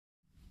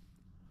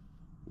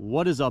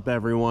What is up,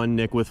 everyone?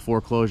 Nick with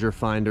Foreclosure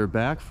Finder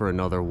back for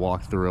another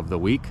walkthrough of the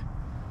week.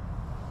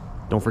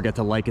 Don't forget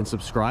to like and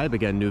subscribe.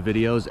 Again, new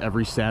videos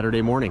every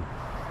Saturday morning.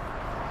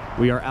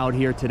 We are out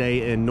here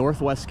today in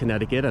Northwest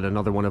Connecticut at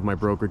another one of my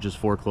brokerage's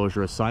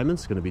foreclosure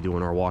assignments. Going to be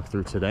doing our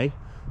walkthrough today,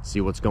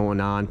 see what's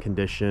going on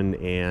condition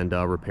and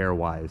repair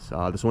wise.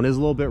 This one is a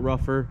little bit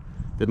rougher.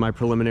 Did my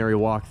preliminary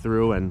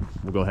walkthrough and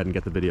we'll go ahead and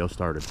get the video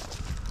started.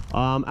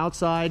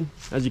 Outside,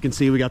 as you can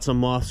see, we got some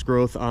moss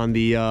growth on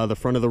the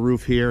front of the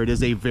roof here. It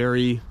is a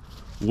very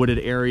wooded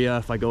area.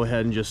 If I go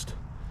ahead and just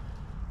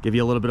give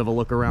you a little bit of a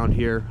look around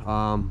here,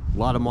 a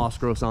lot of moss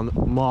growth on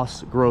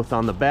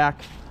the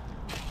back.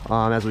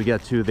 As we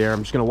get to there,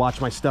 I'm just going to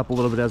watch my step a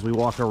little bit as we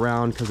walk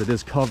around because it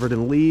is covered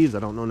in leaves. I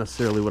don't know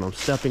necessarily what I'm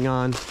stepping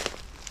on,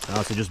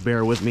 so just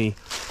bear with me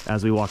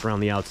as we walk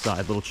around the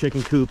outside. Little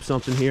chicken coop,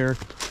 something here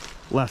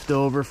left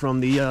over from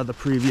the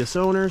previous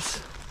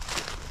owners.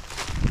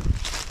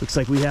 Looks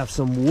like we have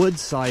some wood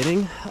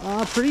siding.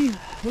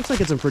 Looks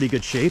like it's in pretty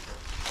good shape.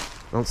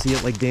 I don't see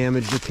it like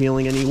damaged or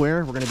peeling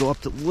anywhere. We're gonna go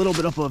up a little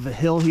bit up of a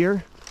hill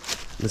here.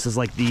 This is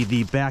like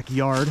the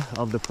backyard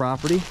of the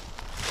property.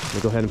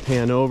 We'll go ahead and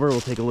pan over. We'll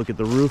take a look at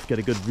the roof, get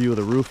a good view of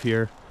the roof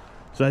here.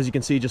 So as you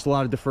can see, just a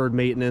lot of deferred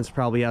maintenance.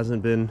 Probably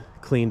hasn't been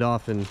cleaned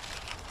off in,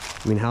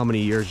 I mean, how many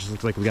years? It just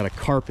looks like we got a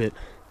carpet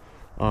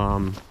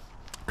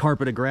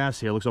of grass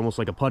here. It looks almost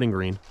like a putting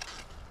green.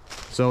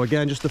 So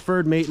again, just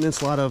deferred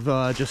maintenance, a lot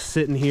of just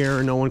sitting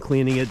here, no one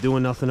cleaning it,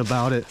 doing nothing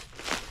about it.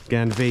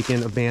 Again,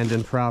 vacant,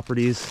 abandoned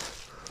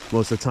properties.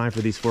 Most of the time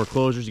for these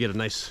foreclosures, you get a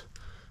nice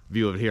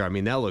view of it here. I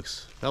mean, that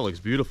looks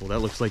beautiful. That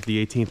looks like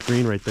the 18th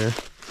green right there.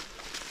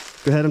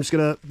 Go ahead, I'm just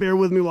gonna bear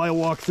with me while I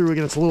walk through.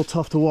 Again, it's a little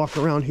tough to walk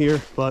around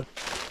here, but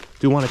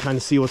do want to kind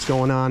of see what's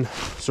going on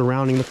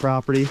surrounding the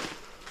property.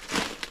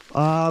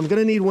 I'm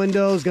gonna need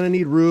windows, gonna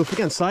need roof.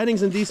 Again,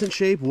 siding's in decent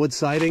shape, wood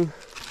siding.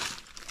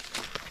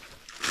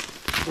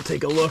 We'll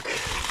take a look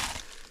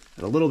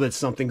at a little bit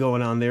something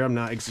going on there. I'm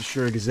not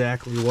sure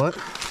exactly what,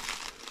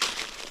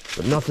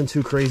 but nothing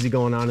too crazy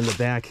going on in the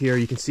back here.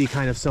 You can see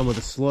kind of some of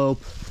the slope.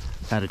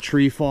 Had a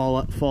tree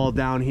fall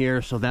down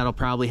here, so that'll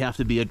probably have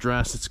to be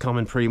addressed. It's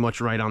coming pretty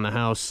much right on the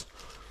house.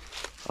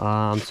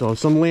 So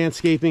some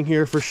landscaping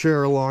here for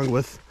sure, along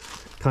with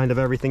kind of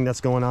everything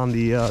that's going on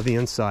the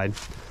inside.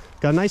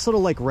 Got a nice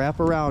little like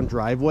wraparound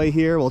driveway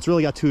here. Well, it's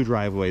really got two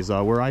driveways.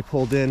 Where I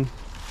pulled in,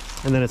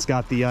 and then it's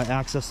got the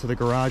access to the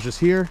garages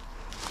here.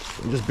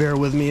 And just bear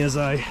with me as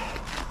I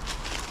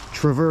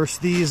traverse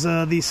these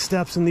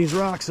steps and these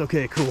rocks.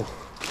 Okay, cool.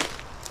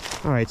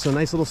 All right, so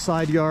nice little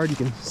side yard. You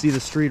can see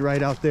the street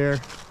right out there.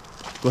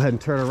 Go ahead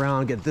and turn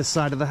around, get this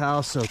side of the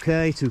house.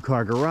 Okay,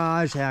 two-car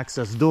garage,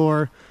 access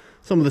door.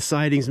 Some of the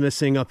siding's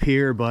missing up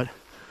here, but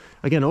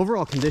again,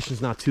 overall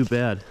condition's not too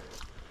bad.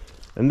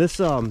 And this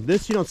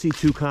you don't see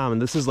too common.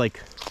 This is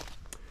like,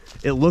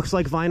 it looks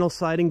like vinyl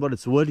siding, but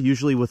it's wood.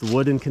 Usually with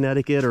wood in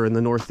Connecticut or in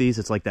the Northeast,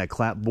 it's like that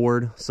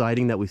clapboard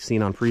siding that we've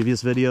seen on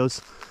previous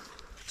videos.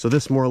 So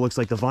this more looks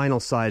like the vinyl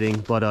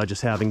siding, but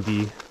just having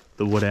the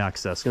wood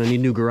access. Gonna need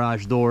new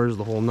garage doors,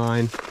 the whole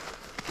nine.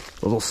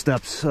 Little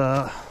steps,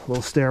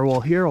 little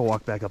stairwell here. I'll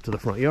walk back up to the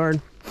front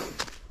yard.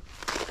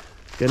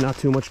 Again, not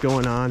too much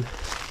going on.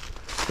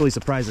 Really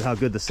surprised at how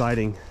good the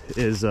siding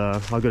is,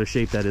 how good a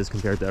shape that is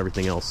compared to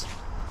everything else.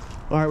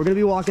 All right, we're gonna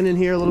be walking in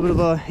here, a little bit of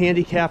a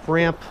handicap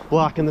ramp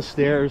blocking the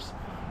stairs.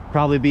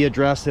 Probably be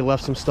addressed. They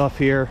left some stuff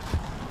here.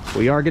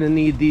 We are gonna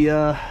need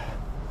the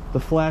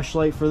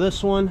flashlight for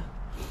this one.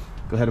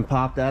 Go ahead and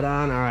pop that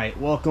on. All right,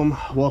 welcome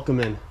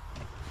in.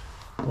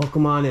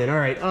 Welcome on in. All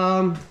right,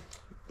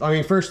 I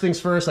mean, first things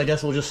first, I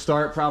guess we'll just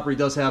start. Property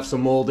does have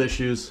some mold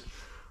issues,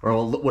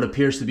 or what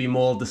appears to be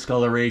mold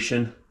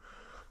discoloration.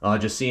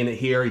 Just seeing it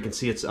here, you can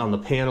see it's on the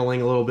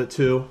paneling a little bit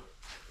too.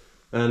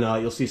 And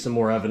you'll see some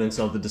more evidence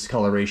of the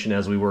discoloration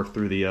as we work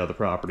through the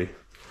property.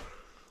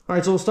 All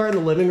right, so we'll start in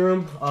the living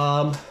room.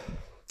 I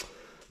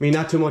mean,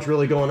 not too much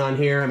really going on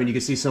here. I mean, you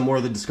can see some more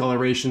of the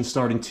discoloration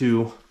starting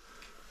to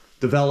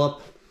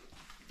develop.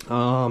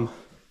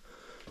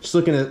 Just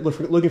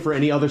looking for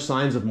any other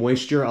signs of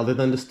moisture other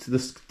than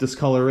this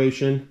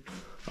discoloration.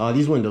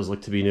 These windows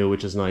look to be new,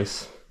 which is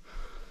nice.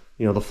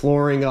 You know, the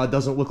flooring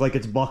doesn't look like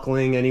it's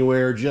buckling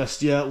anywhere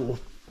just yet. We'll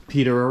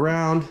peter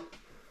around.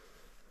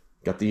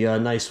 Got the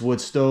nice wood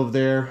stove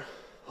there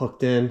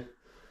hooked in.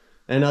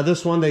 And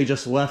this one, they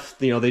just left,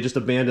 you know, they just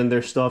abandoned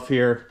their stuff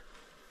here.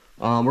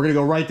 We're gonna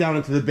go right down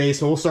into the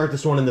basement. We'll start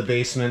this one in the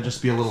basement, just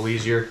to be a little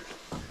easier.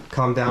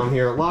 Come down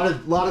here. A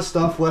lot of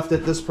stuff left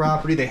at this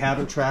property. They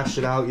haven't trashed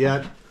it out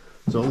yet.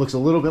 So it looks a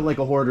little bit like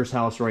a hoarder's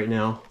house right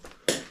now.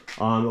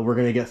 We're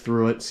gonna get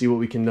through it, see what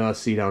we can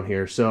see down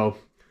here. So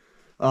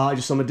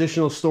just some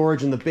additional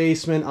storage in the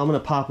basement. I'm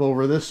gonna pop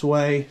over this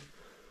way.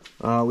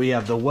 We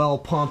have the well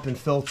pump and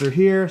filter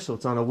here, so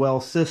it's on a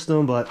well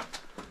system, but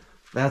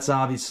that's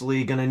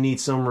obviously gonna need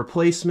some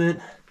replacement.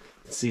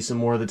 See some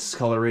more of the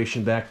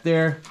discoloration back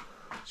there.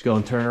 Just go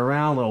and turn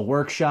around, little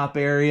workshop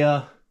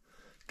area.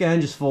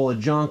 Again, just full of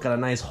junk. Got a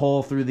nice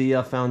hole through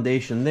the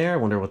foundation there.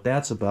 Wonder what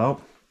that's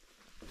about.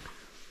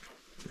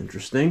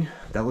 Interesting.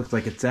 That looks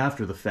like it's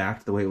after the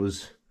fact, the way it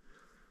was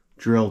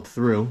drilled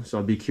through. So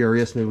I'd be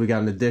curious, maybe we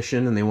got an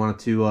addition and they wanted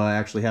to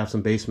actually have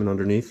some basement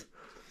underneath.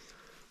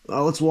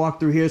 Let's walk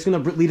through here. It's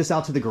going to lead us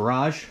out to the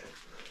garage.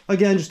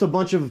 Again, just a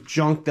bunch of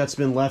junk that's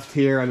been left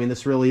here. I mean,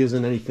 this really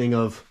isn't anything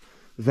of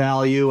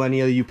value.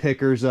 Any of you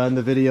pickers in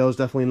the videos,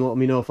 definitely let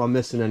me know if I'm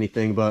missing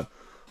anything, but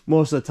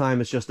most of the time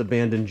it's just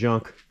abandoned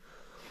junk.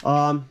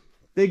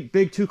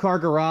 Big two-car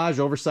garage,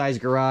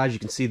 oversized garage. You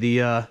can see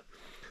the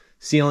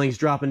ceilings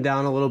dropping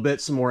down a little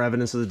bit. Some more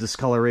evidence of the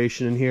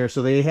discoloration in here.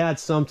 So they had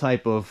some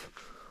type of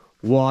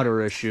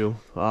water issue.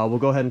 We'll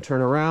go ahead and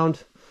turn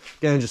around.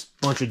 Again, just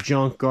a bunch of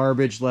junk,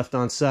 garbage left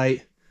on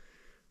site.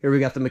 Here we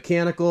got the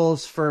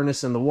mechanicals,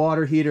 furnace, and the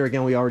water heater.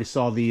 Again, we already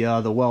saw the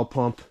well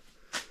pump.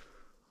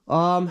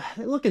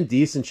 They're looking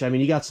decent. I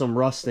mean, you got some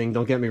rusting,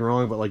 don't get me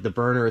wrong, but like the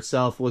burner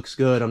itself looks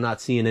good. I'm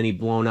not seeing any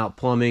blown out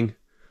plumbing.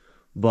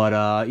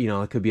 But, you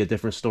know, it could be a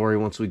different story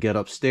once we get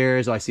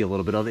upstairs. Oh, I see a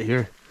little bit of it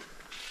here.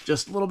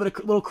 Just a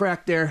little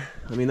crack there.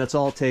 I mean, that's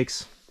all it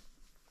takes.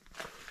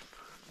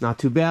 Not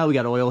too bad. We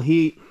got oil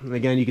heat. And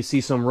again, you can see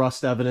some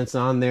rust evidence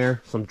on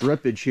there. Some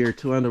drippage here,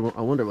 too.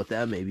 I wonder what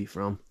that may be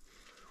from.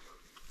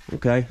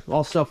 Okay,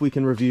 all stuff we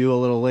can review a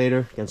little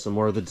later. Again, some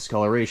more of the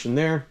discoloration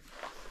there.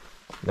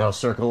 That'll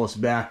circle us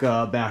back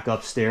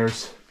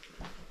upstairs.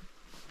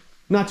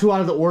 Not too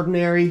out of the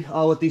ordinary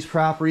with these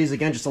properties.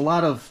 Again, just a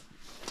lot of,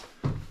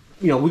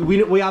 you know,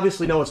 we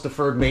obviously know it's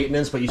deferred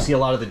maintenance, but you see a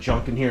lot of the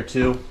junk in here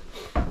too.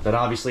 That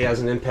obviously has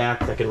an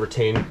impact. That can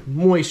retain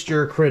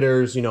moisture,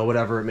 critters, you know,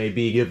 whatever it may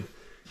be.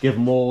 Give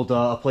mold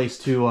a place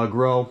to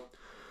grow.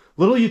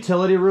 Little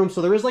utility room.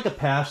 So there is like a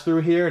pass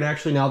through here, and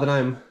actually now that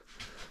I'm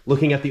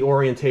looking at the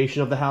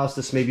orientation of the house,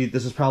 this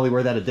is probably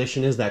where that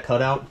addition is, that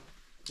cutout.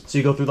 So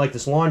you go through like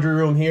this laundry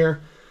room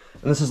here,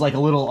 and this is like a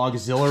little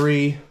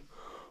auxiliary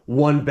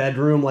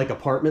 1-bedroom like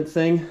apartment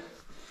thing.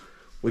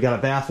 We got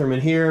a bathroom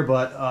in here,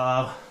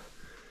 but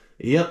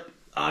yep,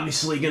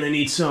 obviously gonna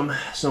need some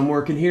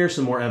work in here,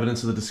 some more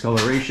evidence of the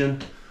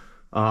discoloration.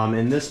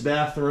 In this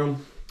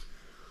bathroom,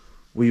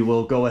 we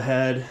will go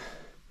ahead.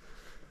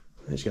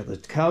 I just got the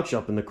couch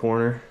up in the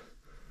corner.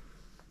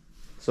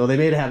 So they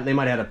might have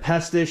had a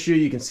pest issue.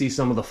 You can see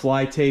some of the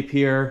fly tape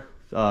here.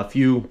 A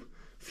few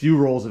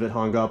rolls of it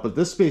hung up, but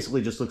this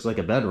basically just looks like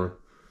a bedroom.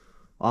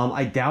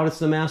 I doubt it's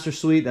the master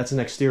suite. That's an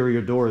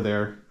exterior door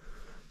there.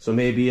 So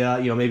maybe, you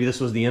know, maybe this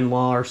was the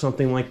in-law or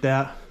something like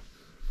that.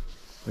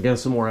 Again,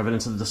 some more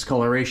evidence of the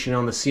discoloration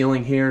on the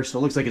ceiling here. So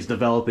it looks like it's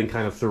developing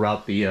kind of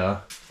throughout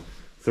the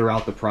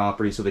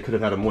property. So they could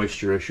have had a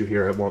moisture issue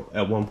here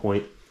at one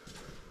point.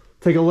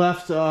 Take a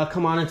left,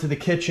 come on into the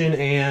kitchen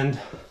and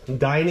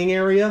dining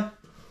area.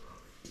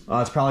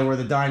 It's probably where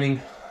the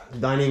dining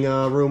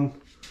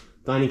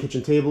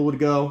kitchen table would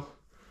go.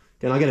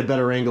 Again, I'll get a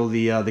better angle of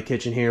the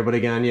kitchen here, but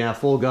again, yeah,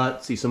 full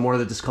gut. See some more of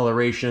the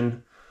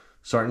discoloration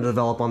starting to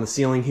develop on the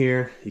ceiling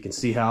here. You can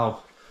see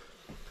how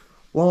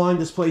long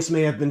this place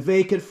may have been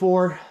vacant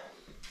for.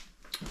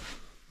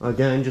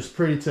 Again, just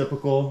pretty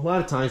typical. A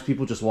lot of times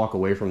people just walk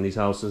away from these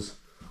houses.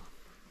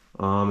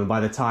 And by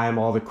the time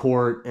all the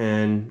court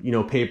and, you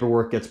know,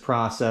 paperwork gets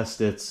processed,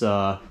 it's,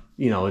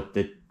 you know,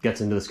 it gets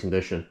into this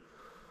condition.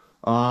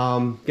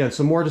 Again,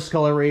 some more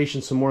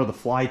discoloration, some more of the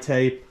fly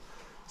tape.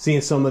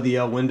 Seeing some of the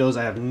windows,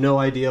 I have no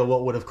idea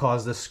what would have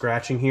caused this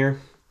scratching here.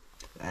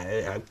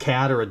 A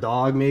cat or a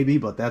dog maybe,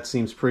 but that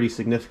seems pretty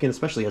significant,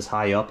 especially as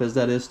high up as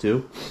that is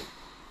too.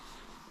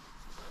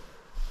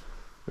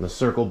 I'm gonna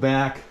circle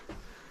back.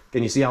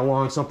 Can you see how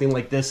long something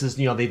like this is?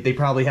 You know, they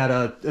probably had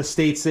a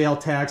estate sale,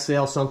 tax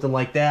sale, something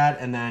like that,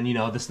 and then, you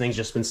know, this thing's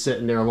just been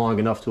sitting there long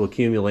enough to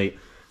accumulate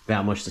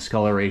that much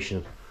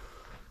discoloration.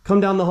 Come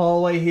down the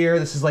hallway here.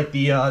 This is like the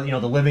you know,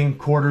 the living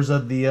quarters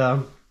of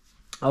the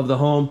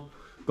home.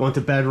 Going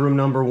to bedroom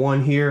number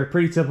 1 here.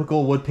 Pretty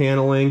typical wood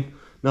paneling.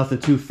 Nothing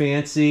too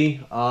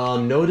fancy.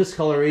 No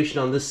discoloration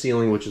on this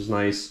ceiling, which is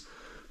nice.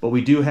 But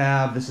we do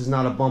have, this is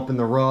not a bump in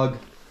the rug.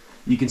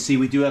 You can see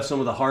we do have some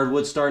of the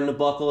hardwood starting to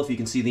buckle, if you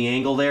can see the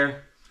angle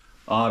there.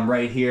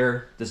 Right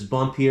here, this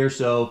bump here.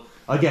 So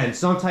again,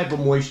 some type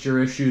of moisture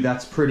issue.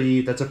 That's a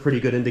pretty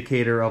good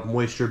indicator of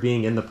moisture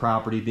being in the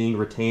property, being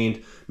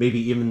retained, maybe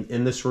even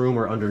in this room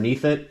or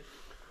underneath it.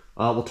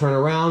 We'll turn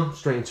around,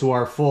 straight into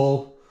our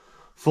full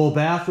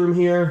bathroom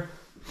here.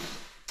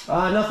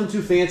 Nothing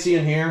too fancy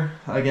in here.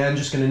 Again,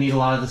 just gonna need a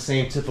lot of the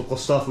same typical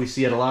stuff we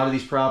see at a lot of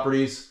these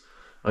properties.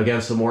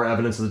 Again, some more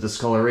evidence of the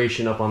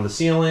discoloration up on the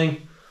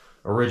ceiling.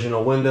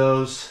 Original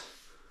windows.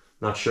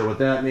 Not sure what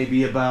that may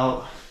be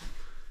about.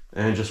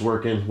 And just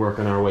working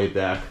our way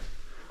back.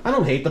 I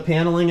don't hate the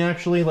paneling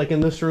actually, like in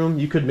this room.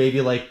 You could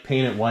maybe like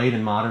paint it white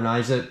and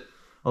modernize it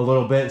a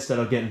little bit instead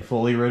of getting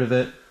fully rid of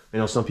it. I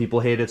know some people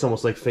hate it. It's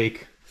almost like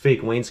fake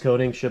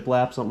wainscoting,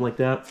 shiplap, something like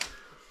that.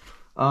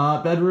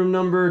 Bedroom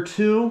number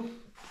 2.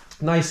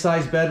 Nice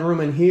size bedroom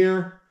in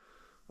here.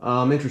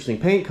 Interesting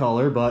paint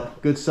color,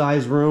 but good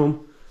size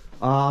room.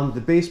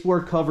 The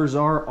baseboard covers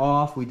are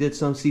off. We did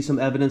see some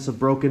evidence of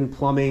broken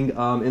plumbing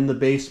in the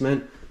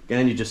basement.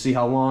 Again, you just see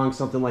how long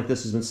something like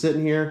this has been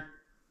sitting here.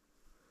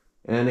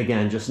 And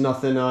again, just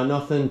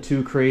nothing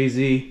too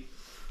crazy.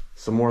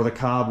 Some more of the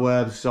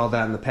cobwebs. Saw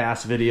that in the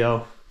past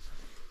video.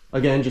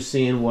 again, just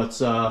seeing what's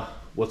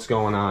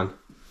going on.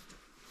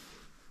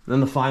 And then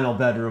the final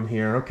bedroom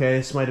here. Okay,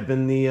 this might have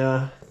been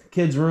the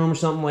kids' room or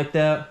something like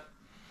that.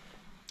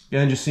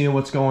 Again, just seeing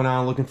what's going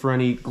on, looking for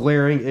any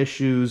glaring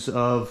issues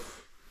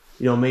of,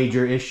 you know,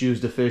 major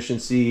issues,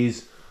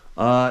 deficiencies.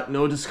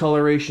 No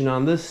discoloration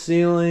on this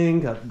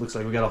ceiling. Looks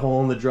like we got a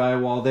hole in the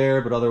drywall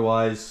there, but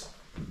otherwise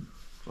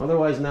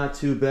not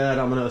too bad.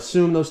 I'm gonna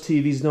assume those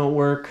TVs don't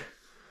work.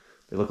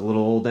 They look a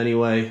little old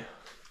anyway.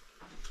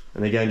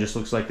 And again, just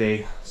looks like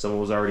someone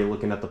was already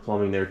looking at the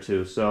plumbing there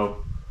too.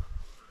 So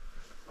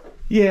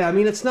yeah, I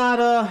mean, it's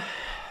not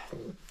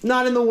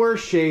in the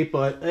worst shape,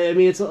 but I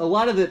mean, it's has a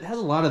lot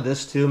of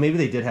this too. Maybe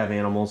they did have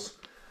animals.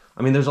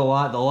 I mean, there's a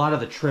lot of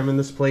the trim in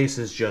this place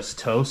is just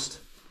toast.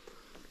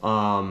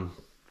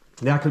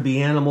 That could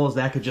be animals,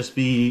 that could just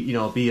be, you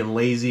know, being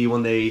lazy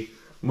when they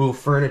move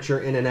furniture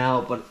in and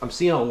out, but I'm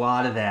seeing a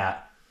lot of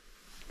that.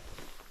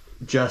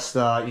 Just,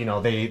 you know,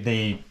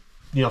 they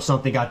you know,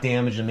 something got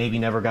damaged and maybe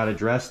never got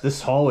addressed.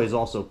 This hallway is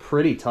also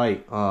pretty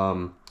tight.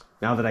 Now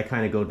that I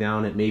kind of go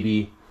down it,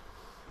 maybe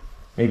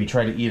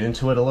try to eat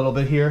into it a little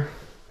bit here.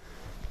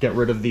 Get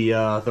rid of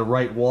the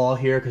right wall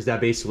here, because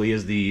that basically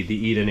is the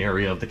eat-in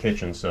area of the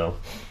kitchen. So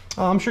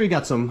I'm sure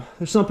there's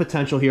some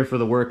potential here for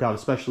the workout,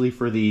 especially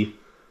for the,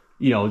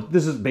 you know,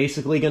 this is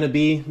basically going to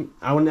be,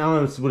 I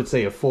wouldn't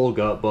say a full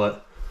gut,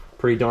 but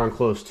pretty darn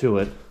close to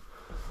it.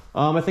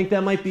 I think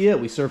that might be it.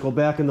 We circle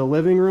back in the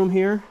living room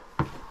here,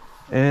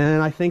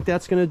 and I think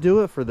that's going to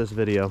do it for this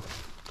video.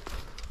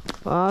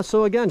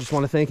 So again, just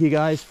want to thank you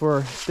guys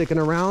for sticking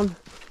around.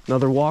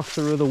 Another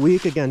walkthrough of the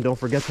week. Again, don't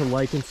forget to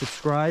like and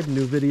subscribe.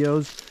 New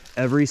videos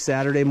every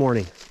Saturday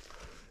morning.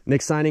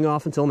 Nick signing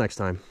off until next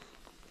time.